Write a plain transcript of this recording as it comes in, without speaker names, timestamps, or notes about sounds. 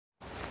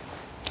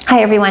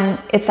Hi everyone,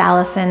 it's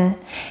Allison,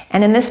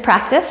 and in this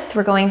practice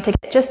we're going to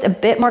get just a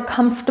bit more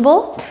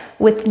comfortable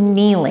with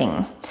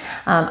kneeling.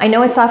 I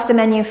know it's off the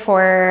menu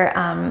for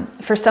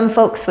some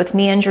folks with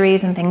knee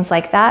injuries and things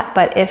like that,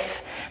 but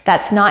if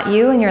that's not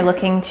you and you're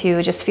looking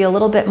to just feel a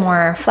little bit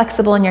more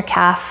flexible in your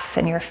calf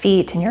and your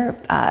feet and your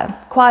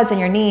quads and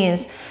your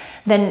knees,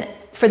 then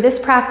for this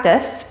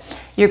practice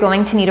you're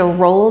going to need a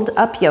rolled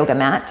up yoga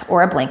mat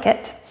or a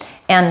blanket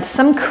and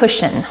some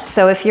cushion.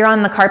 So if you're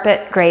on the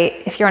carpet,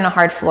 great. If you're on a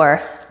hard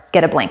floor,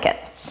 get a blanket.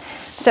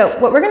 So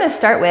what we're going to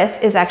start with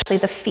is actually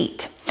the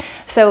feet.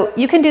 So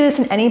you can do this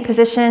in any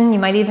position. You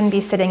might even be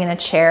sitting in a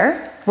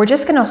chair. We're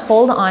just going to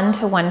hold on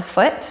to one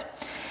foot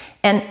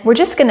and we're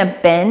just going to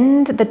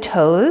bend the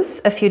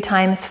toes a few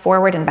times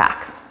forward and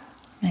back.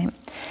 Right?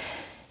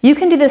 You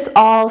can do this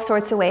all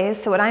sorts of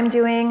ways. So what I'm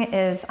doing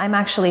is I'm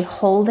actually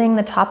holding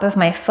the top of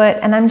my foot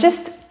and I'm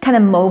just kind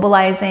of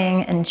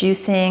mobilizing and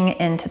juicing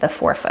into the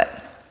forefoot.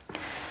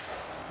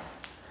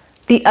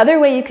 The other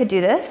way you could do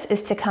this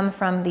is to come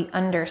from the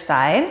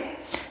underside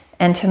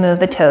and to move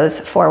the toes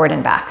forward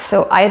and back.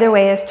 So either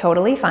way is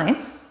totally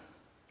fine.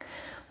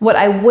 What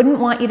I wouldn't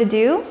want you to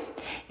do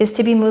is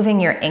to be moving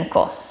your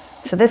ankle.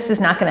 So this is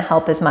not going to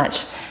help as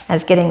much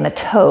as getting the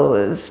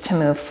toes to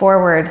move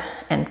forward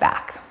and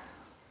back.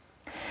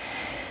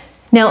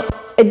 Now,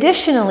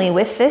 additionally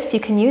with this, you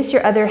can use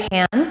your other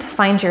hand,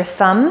 find your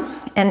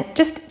thumb, and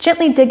just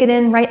gently dig it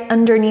in right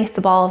underneath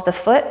the ball of the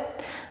foot,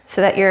 so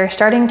that you're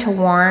starting to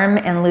warm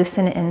and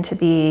loosen into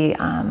the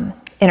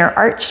inner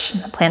arch,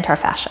 the plantar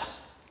fascia.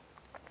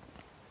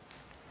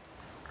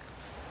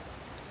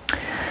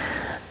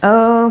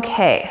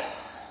 Okay,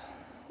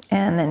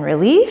 and then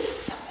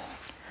release.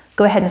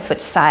 Go ahead and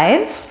switch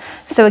sides.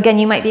 So again,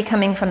 you might be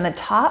coming from the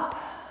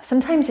top.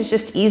 Sometimes it's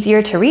just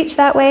easier to reach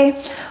that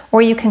way,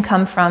 or you can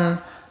come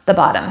from the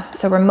bottom.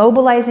 So we're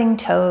mobilizing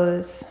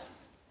toes.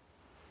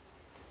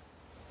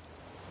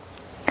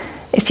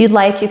 If you'd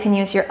like, you can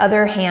use your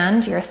other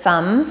hand, your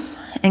thumb,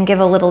 and give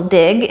a little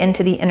dig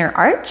into the inner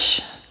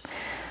arch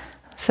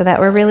so that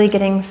we're really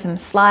getting some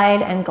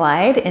slide and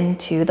glide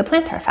into the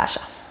plantar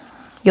fascia.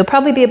 You'll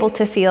probably be able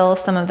to feel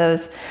some of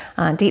those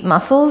deep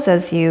muscles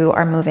as you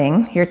are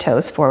moving your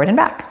toes forward and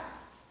back.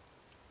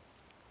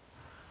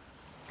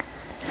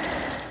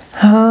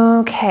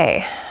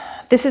 Okay,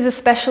 this is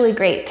especially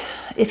great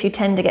if you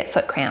tend to get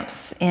foot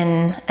cramps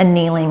in a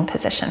kneeling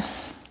position.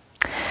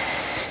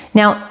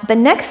 Now, the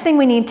next thing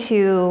we need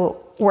to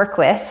work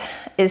with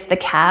is the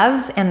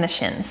calves and the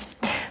shins.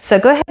 So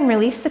go ahead and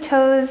release the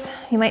toes.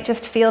 You might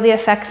just feel the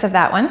effects of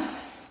that one.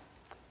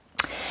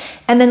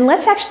 And then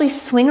let's actually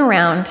swing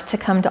around to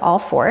come to all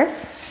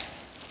fours.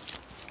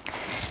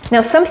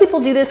 Now, some people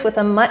do this with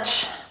a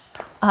much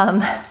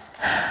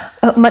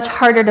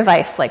harder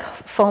device like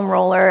foam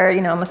roller,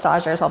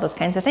 massagers, all those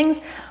kinds of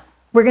things.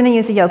 We're going to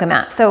use a yoga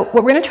mat. So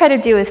what we're going to try to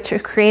do is to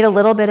create a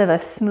little bit of a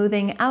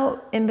smoothing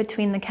out in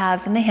between the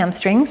calves and the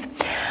hamstrings.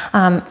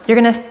 You're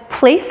going to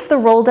place the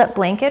rolled up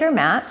blanket or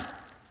mat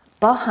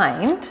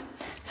behind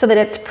so that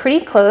it's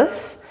pretty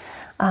close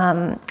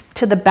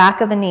to the back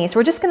of the knees.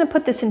 We're just going to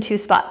put this in two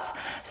spots.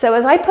 So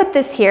as I put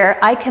this here,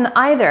 I can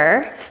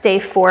either stay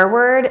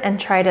forward and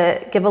try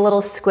to give a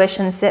little squish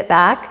and sit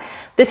back.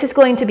 This is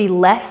going to be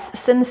less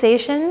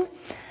sensation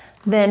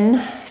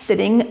than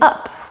sitting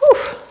up.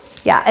 Whew.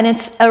 Yeah, and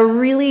it's a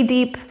really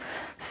deep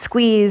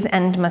squeeze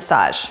and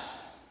massage.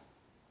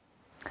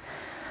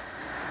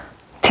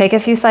 Take a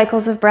few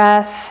cycles of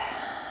breath.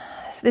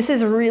 This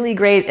is really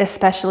great,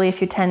 especially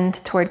if you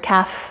tend toward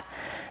calf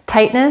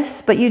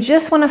tightness, but you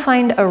just want to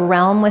find a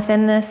realm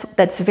within this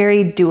that's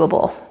very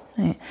doable.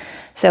 Right?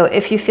 So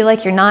if you feel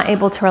like you're not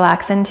able to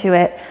relax into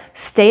it,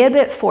 stay a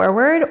bit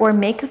forward or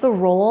make the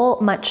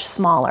roll much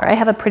smaller. I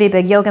have a pretty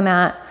big yoga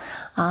mat,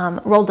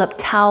 rolled up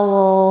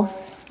towel,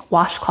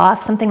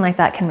 washcloth, something like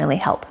that can really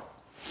help.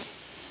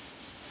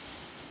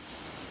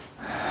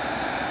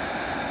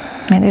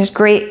 And there's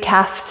great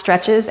calf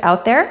stretches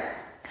out there.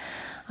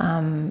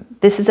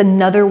 This is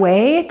another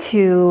way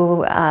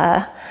to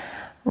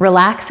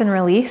relax and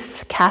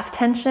release calf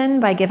tension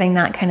by giving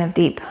that kind of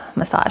deep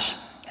massage.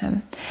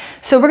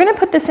 So we're going to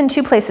put this in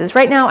two places.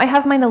 Right now I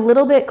have mine a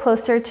little bit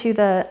closer to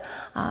the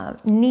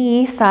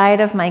knee side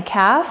of my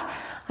calf.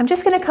 I'm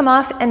just going to come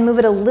off and move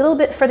it a little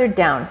bit further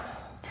down.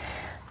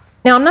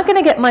 Now I'm not going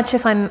to get much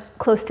if I'm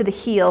close to the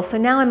heel, so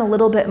now I'm a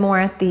little bit more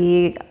at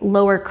the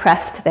lower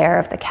crest there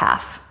of the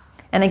calf.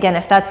 And again,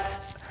 if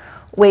that's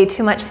way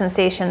too much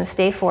sensation,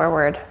 stay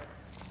forward.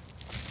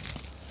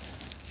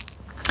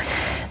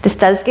 This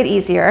does get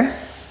easier.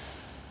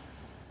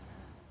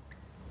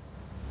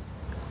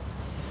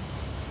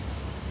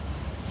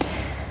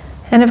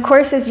 And of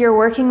course, as you're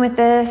working with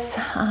this,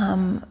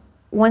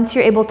 once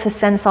you're able to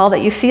sense all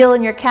that you feel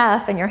in your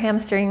calf and your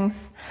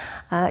hamstrings,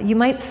 you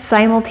might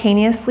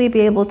simultaneously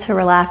be able to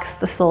relax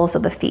the soles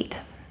of the feet.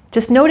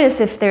 Just notice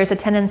if there's a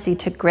tendency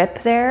to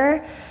grip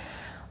there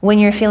when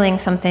you're feeling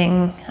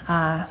something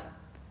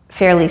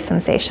fairly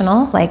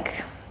sensational,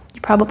 like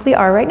you probably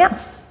are right now.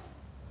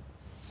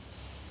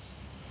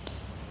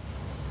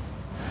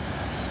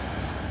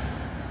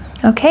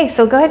 Okay,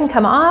 so go ahead and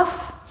come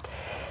off.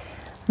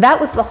 That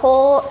was the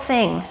whole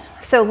thing.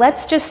 So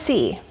let's just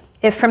see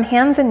if from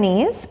hands and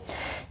knees,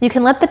 you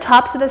can let the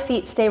tops of the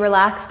feet stay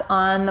relaxed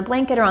on the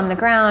blanket or on the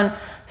ground,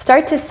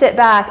 start to sit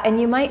back, and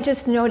you might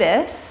just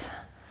notice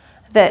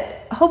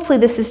that hopefully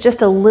this is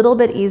just a little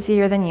bit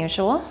easier than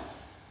usual.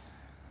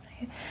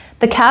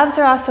 The calves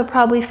are also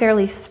probably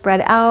fairly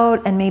spread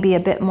out and maybe a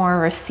bit more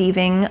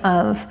receiving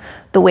of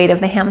the weight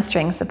of the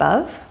hamstrings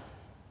above.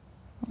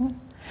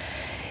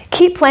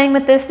 Keep playing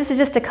with this. This is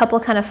just a couple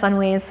kind of fun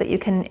ways that you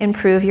can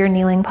improve your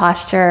kneeling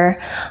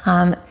posture.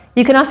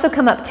 You can also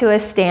come up to a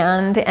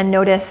stand and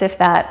notice if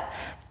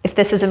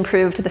this has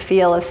improved the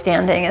feel of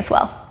standing as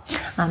well.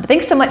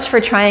 Thanks so much for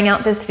trying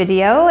out this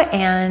video,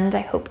 and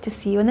I hope to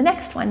see you in the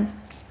next one.